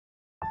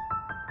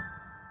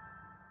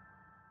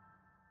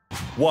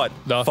What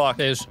the fuck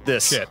is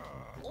this? shit?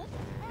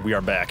 We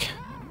are back.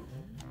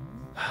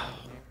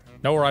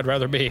 Nowhere I'd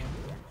rather be.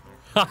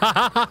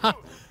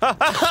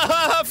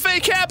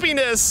 Fake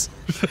happiness!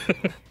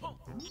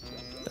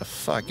 The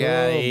fuck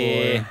out of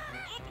here.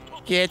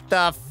 Get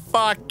the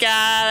fuck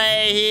out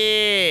of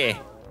here!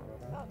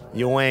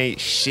 You ain't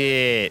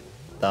shit.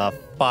 The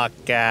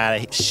fuck out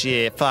of here.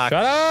 Shit. Fuck.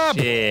 Shut up!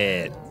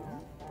 Shit.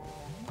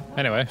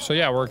 Anyway, so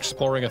yeah, we're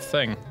exploring a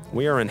thing.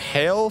 We are in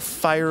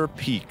Hailfire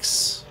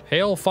Peaks.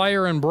 Hail,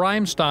 fire, and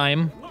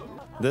brimstone.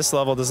 This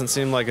level doesn't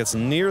seem like it's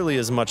nearly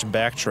as much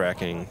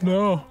backtracking.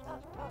 No.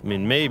 I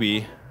mean,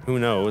 maybe. Who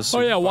knows? Oh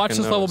yeah, Who watch this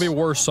fucking level knows? be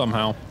worse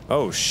somehow.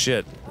 Oh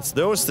shit. It's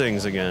those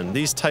things again.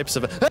 These types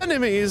of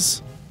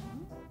enemies!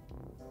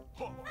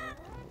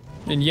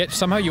 And yet,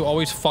 somehow you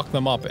always fuck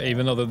them up,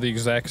 even though they're the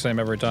exact same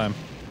every time.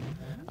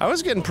 I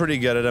was getting pretty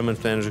good at them in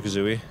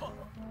Banjo-Kazooie.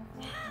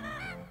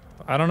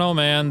 I don't know,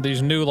 man.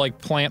 These new, like,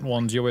 plant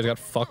ones you always got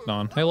fucked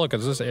on. Hey, look,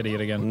 it's this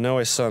idiot again.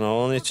 No, son, I'll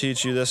only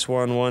teach you this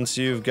one once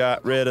you've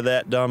got rid of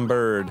that dumb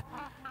bird.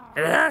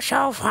 You're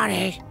so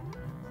funny.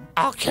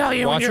 I'll kill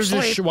you Watch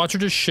her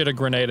just shit a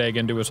grenade egg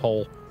into his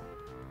hole.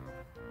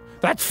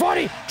 That's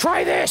funny!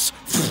 Try this!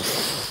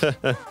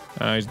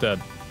 Oh, he's dead.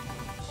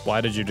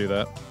 Why did you do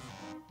that?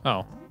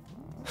 Oh.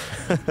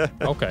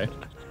 Okay.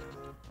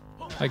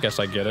 I guess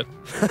I get it.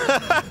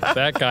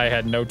 That guy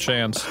had no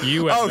chance.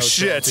 You had no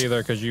chance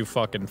either, because you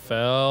fucking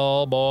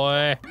fell,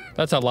 boy.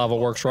 That's how lava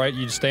works, right?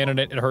 You stand in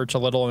it, it hurts a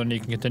little, and then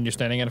you can continue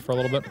standing in it for a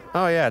little bit.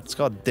 Oh yeah, it's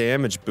called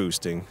damage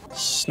boosting.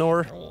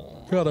 Snore.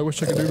 God, I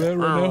wish I could do that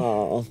right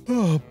now.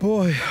 Oh,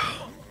 boy.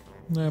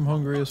 I'm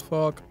hungry as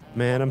fuck.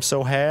 Man, I'm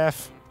so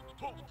half.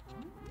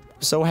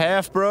 So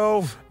half,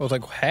 bro. I was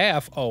like,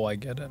 half? Oh, I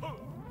get it.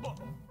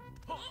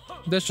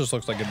 This just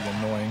looks like it'd be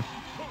annoying.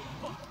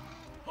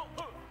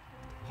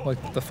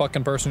 Like, the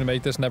fucking person who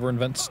made this never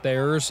invents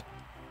stairs.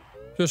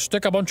 Just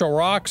stick a bunch of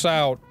rocks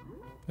out.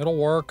 It'll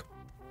work.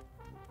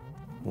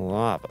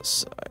 Lava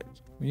side.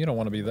 You don't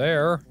want to be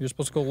there. You're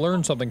supposed to go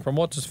learn something from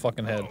what's his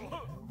fucking head.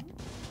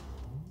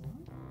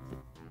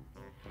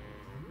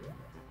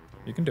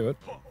 You can do it.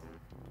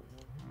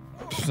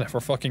 Never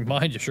fucking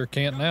mind, you sure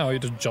can't now. You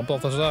just jumped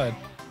off the side.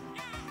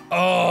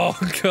 Oh,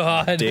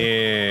 God.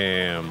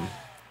 Damn.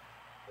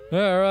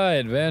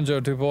 Alright, Banjo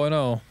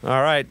 2.0.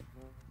 Alright.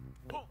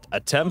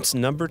 Attempt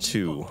number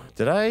 2.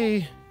 Did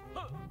I...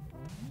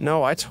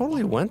 No, I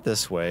totally went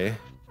this way.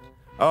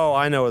 Oh,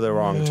 I know the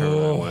wrong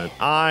turn I went.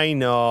 I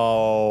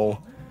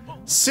know.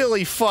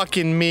 Silly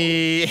fucking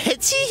me.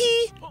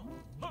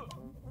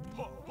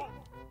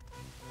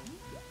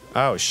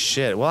 Oh,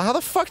 shit. Well, how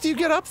the fuck do you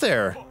get up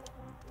there?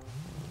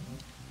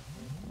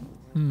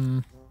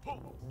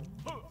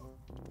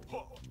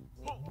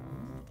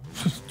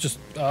 Just,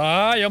 you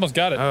almost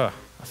got it. I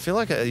feel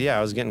like, yeah,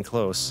 I was getting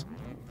close.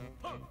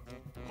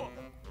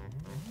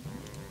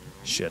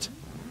 Shit.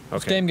 Okay.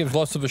 This game gives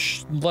less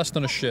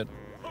than a shit.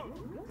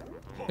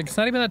 Like, it's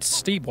not even that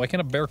steep. Why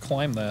can't a bear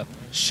climb that?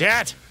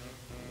 Shit!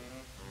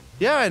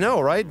 Yeah, I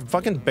know, right?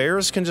 Fucking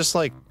bears can just,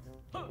 like,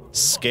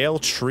 scale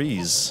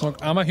trees. Look,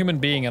 I'm a human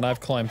being and I've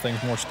climbed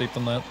things more steep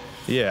than that.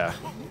 Yeah.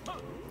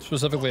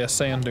 Specifically a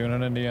sand dune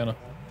in Indiana.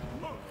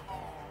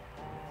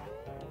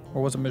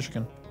 Or was it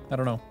Michigan? I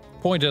don't know.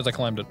 Point is, I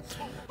climbed it.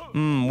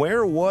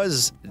 Where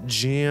was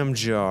Jam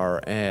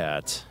Jar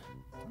at?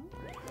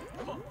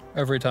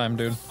 Every time,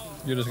 dude.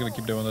 You're just gonna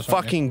keep doing this,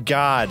 Fucking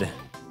God.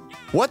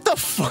 What the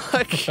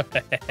fuck?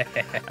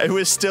 I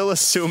was still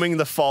assuming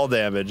the fall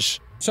damage.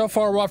 So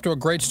far, we're off to a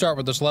great start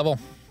with this level.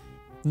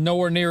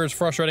 Nowhere near as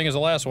frustrating as the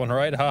last one,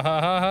 right? Ha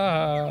ha ha ha.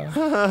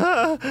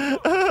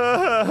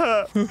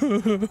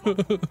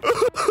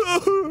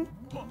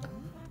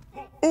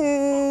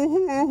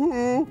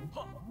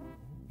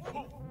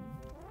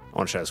 I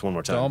want to try this one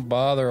more time. Don't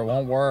bother, it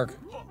won't work.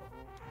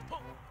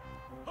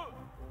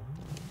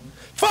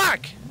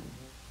 Fuck!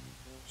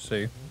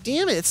 See?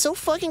 Damn it, it's so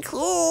fucking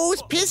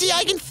close! Pissy,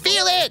 I can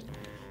feel it!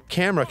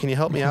 Camera, can you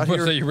help me out I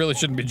here? say you really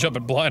shouldn't be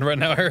jumping blind right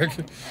now, Eric.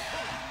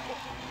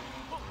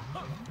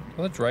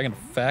 Well, that dragon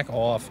back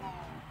off.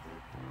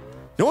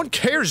 No one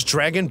cares,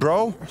 dragon,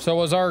 bro! So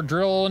was our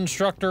drill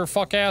instructor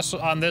fuck ass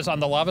on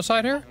the lava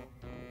side here?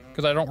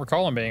 Because I don't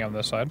recall him being on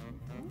this side.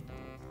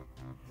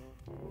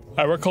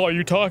 I recall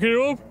you talking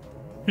to him.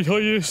 He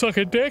told you to suck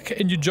a dick,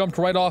 and you jumped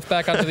right off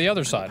back onto the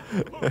other side.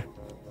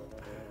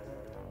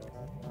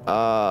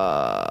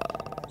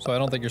 So I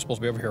don't think you're supposed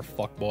to be over here,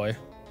 fuck boy.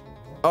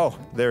 Oh,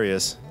 there he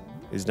is.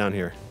 He's down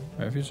here.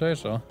 If you say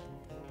so.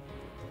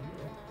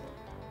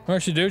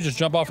 What should you do? Just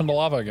jump off into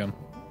lava again.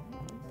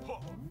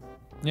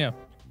 Yeah.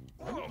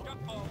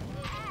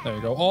 There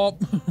you go. Oh!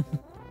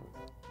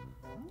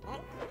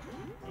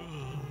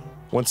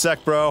 1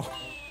 sec, bro.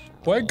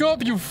 Wake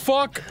up, you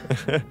fuck!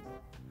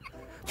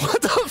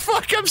 What the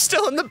fuck? I'm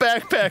still in the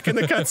backpack in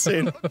the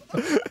cutscene.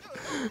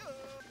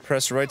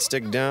 Press right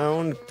stick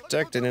down.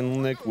 Protected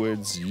in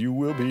liquids, you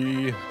will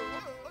be.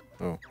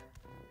 Oh.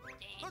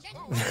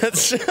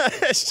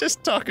 It's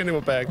just talking to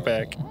a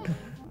backpack.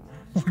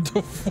 What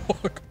the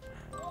fuck?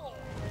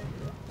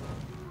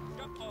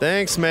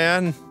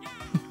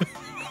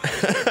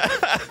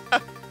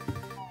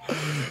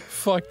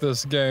 Fuck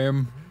this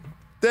game.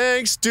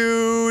 Thanks,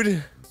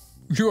 dude.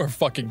 You are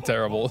fucking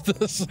terrible at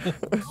this.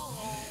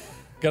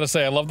 Gotta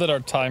say, I love that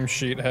our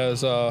timesheet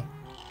has,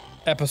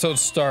 episode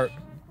start,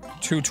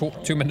 2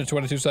 minutes,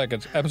 22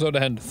 seconds. Episode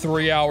end,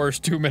 3 hours,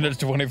 2 minutes,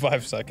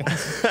 25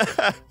 seconds.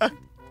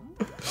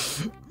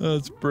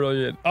 That's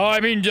brilliant. Oh,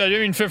 I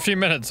mean 15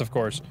 minutes, of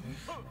course.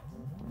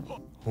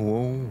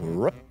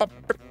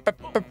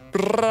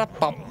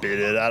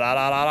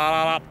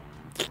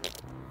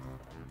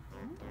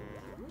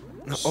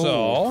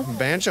 So,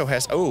 Banjo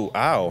has. Oh,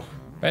 ow.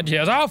 Banjo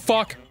has. Oh,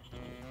 fuck!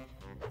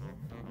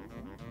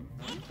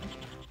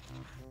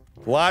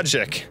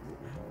 Logic.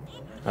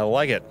 I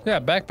like it. Yeah,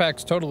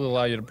 backpacks totally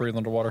allow you to breathe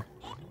underwater.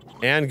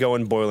 And go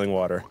in boiling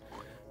water.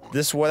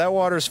 That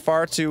water's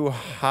far too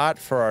hot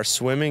for our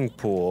swimming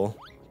pool.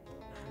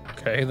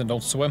 Okay, then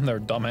don't swim there,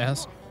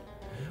 dumbass.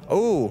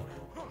 Oh,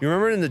 you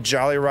remember in the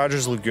Jolly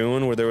Rogers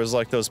Lagoon where there was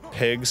like those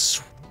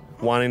pigs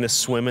wanting to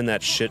swim in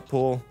that shit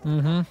pool?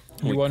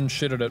 Mm-hmm. You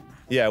unshitted it.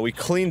 Yeah, we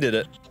cleaned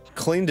it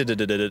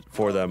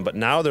for them, but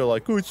now they're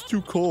like, oh, it's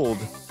too cold.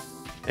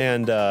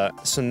 And,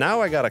 so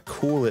now I gotta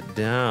cool it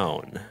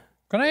down.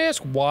 Can I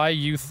ask why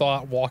you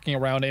thought walking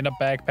around in a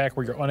backpack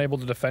where you're unable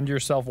to defend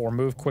yourself or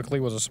move quickly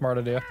was a smart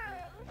idea?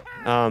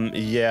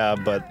 Yeah,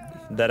 but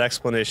that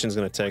explanation's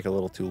gonna take a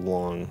little too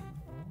long.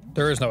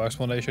 There is no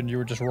explanation, you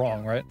were just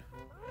wrong, right?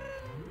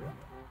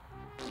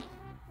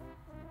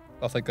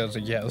 I'll think that's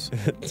a yes.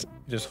 You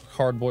just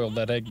hard-boiled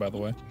that egg, by the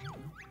way.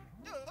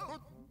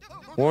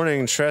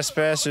 Warning,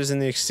 trespassers in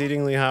the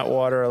exceedingly hot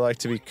water are like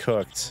to be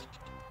cooked.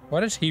 Why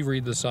does he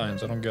read the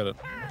signs? I don't get it.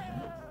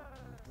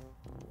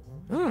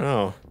 I don't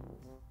know.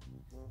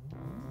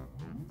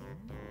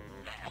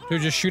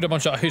 Dude, just shoot a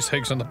bunch of ice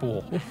eggs in the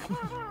pool. I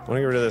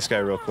wanna get rid of this guy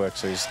real quick,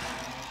 so he's...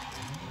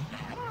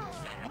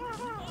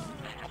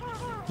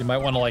 You might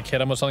want to, like,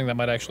 hit him with something that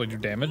might actually do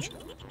damage.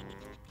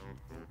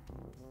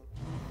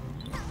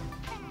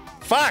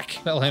 Fuck!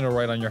 That landed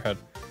right on your head.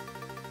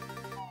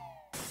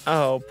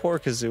 Oh, poor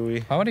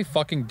Kazooie. How many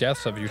fucking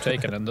deaths have you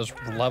taken in this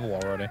level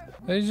already?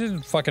 He's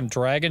just fucking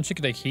dragon. She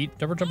can take heat.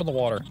 Never jump in the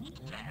water.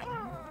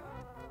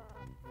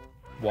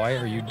 Why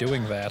are you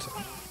doing that?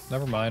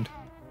 Never mind.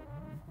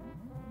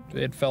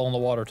 It fell in the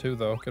water too,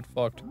 though. Get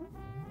fucked.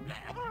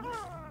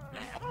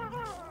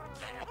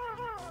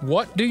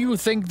 What do you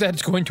think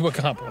that's going to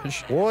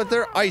accomplish? What?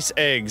 They're ice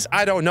eggs.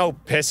 I don't know,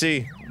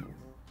 pissy.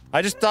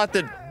 I just thought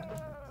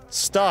that...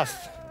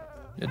 stuff.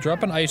 Yeah,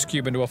 drop an ice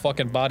cube into a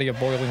fucking body of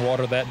boiling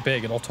water that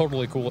big. It'll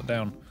totally cool it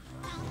down.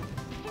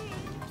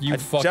 You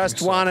fucking just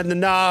suck. wanted the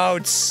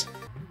notes.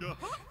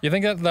 You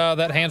think that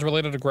that hand's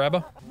related to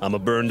Grabba? I'ma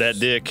burn that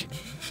dick.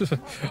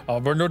 I'll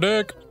burn your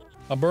dick.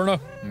 I'm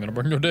gonna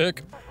burn your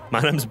dick.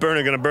 My name's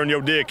Burner, gonna burn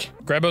your dick.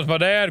 Grabba's my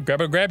dad.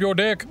 Grab your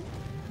dick.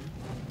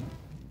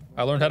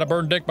 I learned how to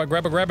burn dick by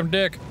grabbing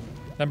dick.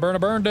 Then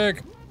burn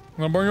dick. I'm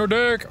gonna burn your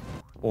dick.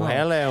 Well,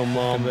 hello,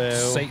 Mumbo.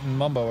 Satan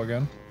Mumbo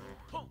again.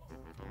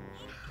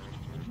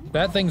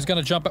 That thing's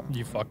gonna jump up.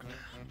 You fuck.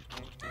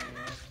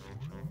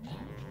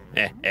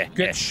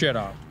 Get shit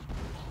up.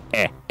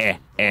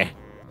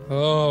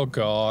 Oh,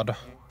 God.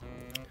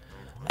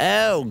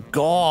 Oh,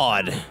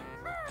 God.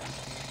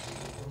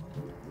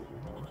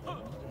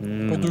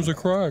 But there's a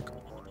crack.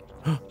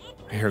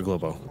 I hear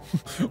Globo.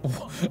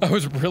 I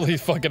was really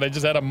fucking, I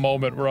just had a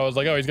moment where I was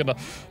like, oh, he's gonna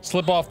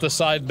slip off the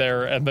side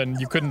there, and then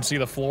you couldn't see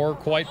the floor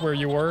quite where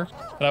you were.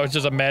 And I was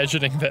just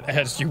imagining that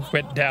as you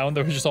went down,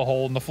 there was just a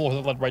hole in the floor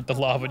that led right to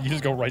lava, and you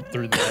just go right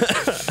through there.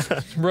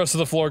 The rest of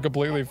the floor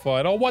completely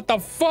fine. Oh, what the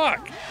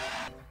fuck?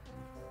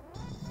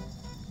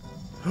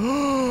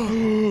 Oh!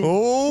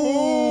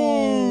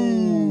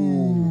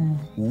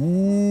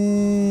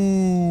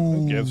 Ooh!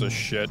 Who gives a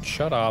shit?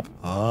 Shut up.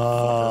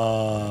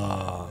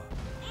 Ah.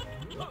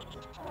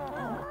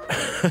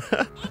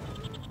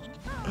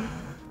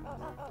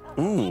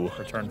 Ooh.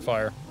 Return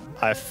fire.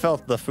 I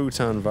felt the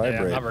futon vibrate.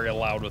 Yeah, I'm not very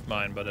loud with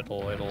mine, but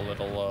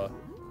it'll,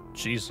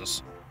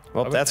 Jesus.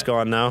 Well, that's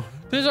gone now.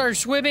 This is our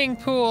swimming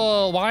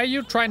pool. Why are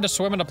you trying to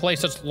swim in a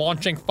place that's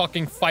launching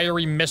fucking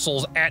fiery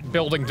missiles at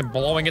buildings and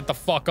blowing it the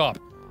fuck up?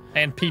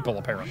 And people,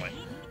 apparently.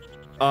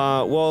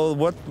 Well,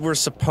 what we're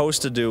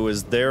supposed to do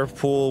is their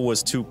pool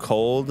was too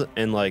cold,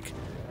 and, like,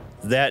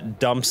 that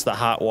dumps the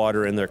hot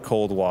water in their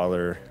cold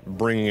water,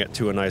 bringing it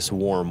to a nice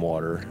warm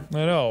water.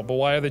 I know, but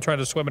why are they trying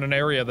to swim in an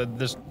area that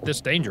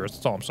this dangerous?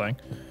 That's all I'm saying.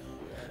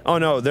 Oh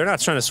no, they're not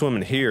trying to swim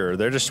in here.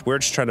 We're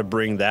just trying to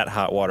bring that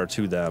hot water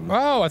to them.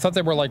 Oh, I thought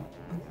they were, like,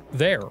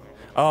 there.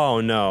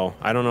 Oh no,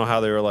 I don't know how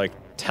they were, like,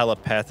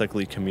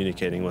 telepathically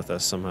communicating with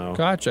us somehow.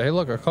 Gotcha. Hey,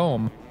 look, a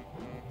comb.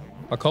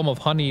 A comb of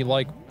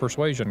honey-like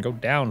persuasion. Go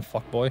down,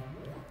 fuckboy.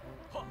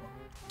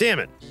 Damn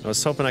it! I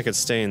was hoping I could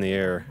stay in the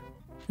air.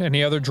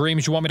 Any other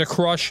dreams you want me to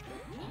crush?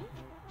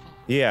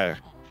 Yeah.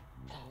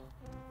 Oh.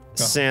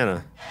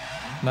 Santa.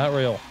 Not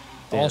real.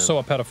 Damn. Also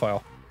a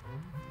pedophile.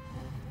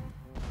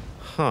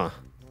 Huh.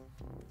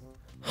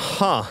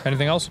 Huh.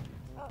 Anything else?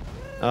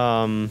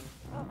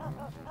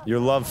 Your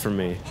love for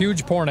me.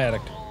 Huge porn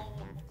addict.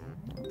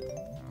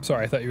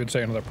 Sorry, I thought you would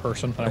say another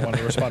person, and I wanted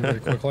to respond very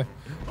quickly.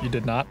 You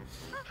did not.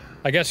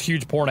 I guess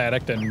huge porn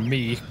addict and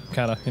me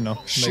kind of, you know,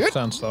 makes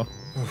sense though.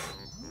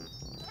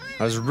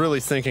 I was really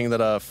thinking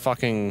that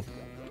fucking...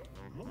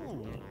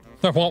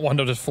 I want one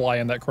to just fly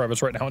in that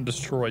crevice right now and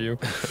destroy you.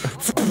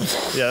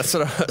 Yeah, that's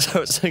what I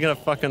was thinking. A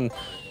fucking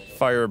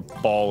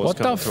fireball was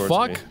coming towards me.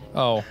 What the fuck?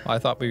 Oh, I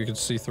thought we could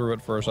see through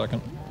it for a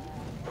second.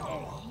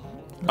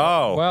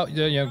 Oh. Well,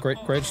 yeah,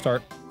 great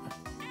start.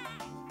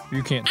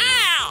 You can't.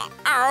 Ow!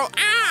 Ow!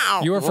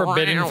 Ow! You are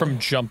forbidden from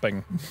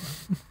jumping.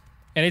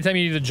 Anytime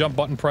you need a jump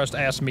button pressed,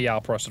 ask me,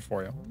 I'll press it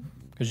for you.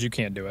 Because you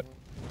can't do it.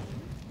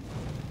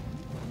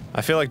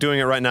 I feel like doing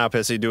it right now,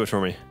 Pissy. Do it for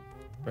me.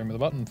 Bring me the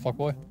button,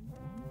 fuckboy.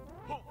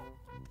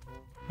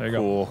 There you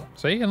Cool. go.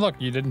 See? And look,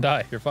 you didn't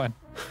die. You're fine.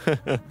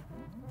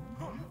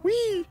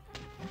 Whee!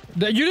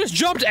 You just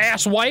jumped,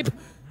 asswipe!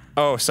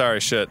 Oh, sorry,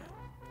 shit.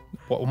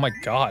 What, oh my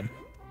god.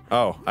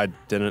 Oh, I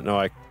didn't know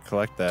I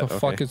collect that. What the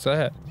fuck is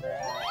that?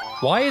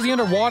 Why is he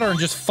underwater and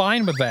just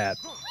fine with that?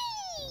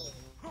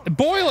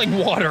 Boiling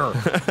water!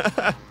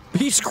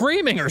 He's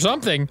screaming or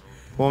something.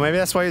 Well, maybe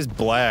that's why he's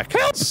black.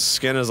 Help! His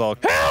skin is all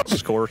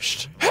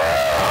scorched.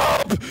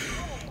 Help!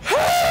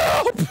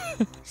 Help!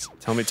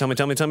 Tell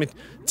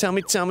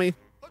me.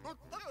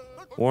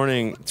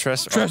 Warning,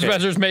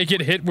 Trespassers may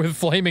get hit with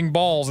flaming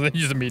balls and then you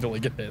just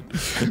immediately get hit.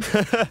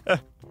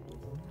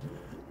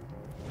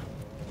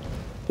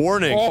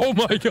 Warning. Oh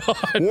my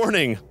god.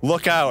 Warning,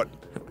 look out.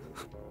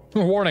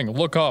 Warning,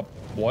 look up.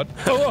 What?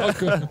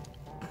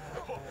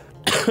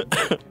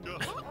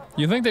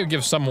 You think they would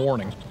give some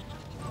warning?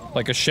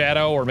 Like a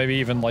shadow, or maybe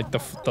even like the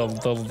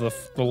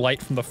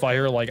light from the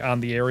fire, like on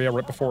the area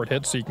right before it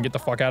hits, so you can get the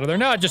fuck out of there.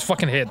 No, it just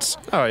fucking hits.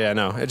 Oh yeah,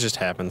 no, it just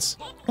happens.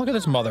 Look at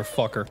this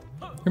motherfucker.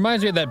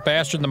 Reminds me of that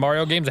bastard in the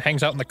Mario games that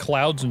hangs out in the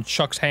clouds and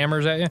chucks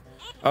hammers at you.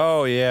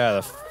 Oh yeah,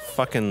 the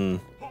fucking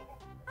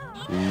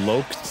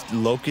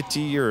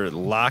Lokity or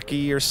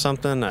Locky or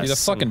something. He's a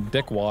fucking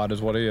dickwad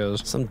is what he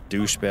is. Some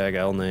douchebag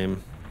L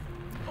name.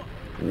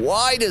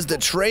 Why does the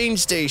train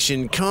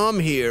station come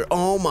here?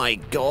 Oh my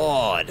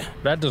god.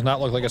 That does not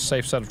look like a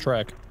safe set of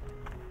track.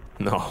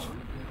 No.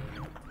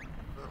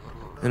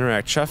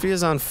 Interact. Chuffy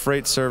is on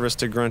freight service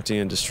to Grunty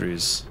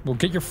Industries. Well,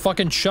 get your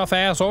fucking chuff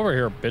ass over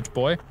here, bitch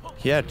boy.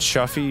 Yeah,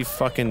 Chuffy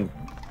fucking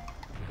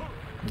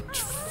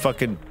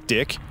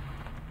dick.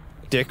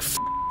 Dick f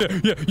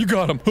Yeah, you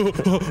got him.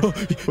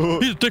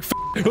 He's a dick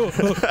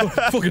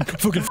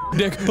fucking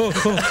dick.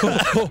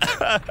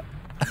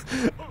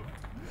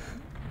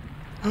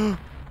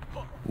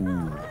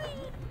 Ooh.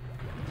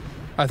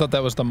 I thought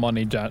that was the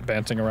money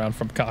bouncing around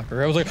from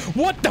Cocker. I was like,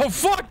 what the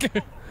fuck?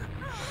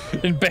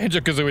 In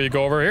Banjo-Kazooie, you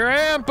go over here,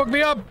 and pick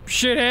me up,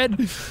 shithead.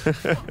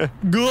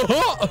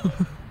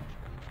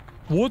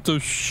 What the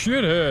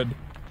shithead?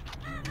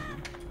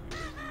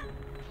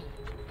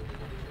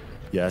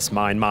 Yes,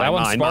 mine. That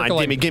one's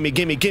sparkling.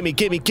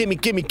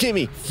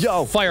 Gimme.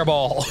 Yo.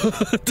 Fireball.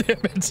 Damn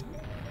it.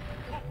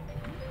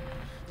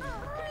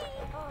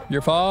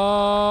 You're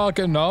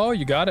fucking no,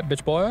 you got it,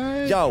 bitch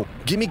boy. Yo,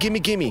 gimme.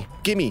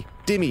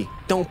 Dimmy.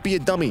 Don't be a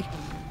dummy.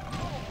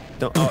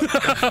 Don't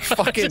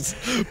fucking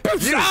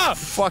you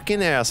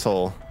fucking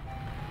asshole.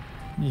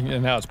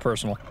 And now it's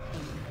personal.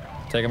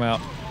 Take him out.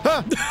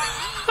 Huh.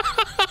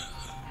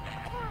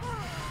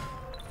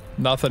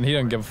 Nothing, he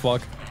doesn't give a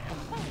fuck.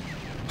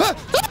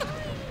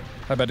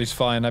 I bet he's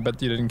fine. I bet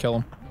you didn't kill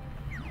him.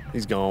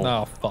 He's gone.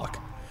 Oh, fuck.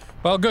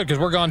 Well, good, because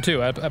we're gone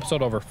too.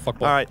 Episode over. Fuck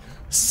boy. Alright.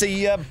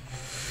 See ya,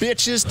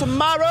 bitches,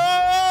 tomorrow!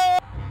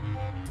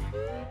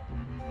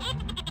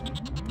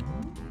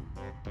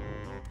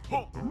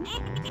 Huh.